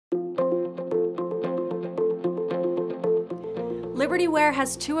Libertyware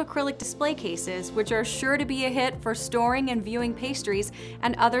has two acrylic display cases, which are sure to be a hit for storing and viewing pastries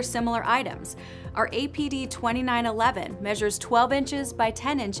and other similar items. Our APD 2911 measures 12 inches by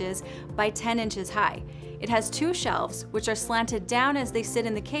 10 inches by 10 inches high. It has two shelves, which are slanted down as they sit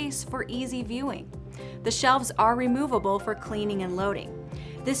in the case for easy viewing. The shelves are removable for cleaning and loading.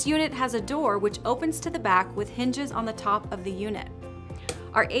 This unit has a door which opens to the back with hinges on the top of the unit.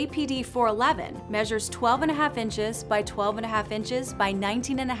 Our APD 411 measures 12.5 inches by 12.5 inches by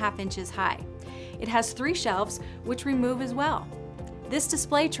 19.5 inches high. It has three shelves which remove as well. This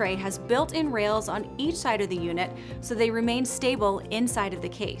display tray has built-in rails on each side of the unit so they remain stable inside of the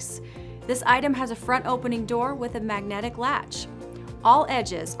case. This item has a front opening door with a magnetic latch. All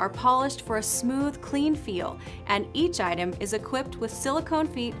edges are polished for a smooth, clean feel, and each item is equipped with silicone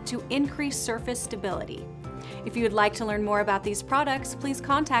feet to increase surface stability. If you would like to learn more about these products, please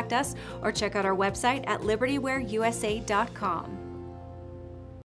contact us or check out our website at libertywareusa.com.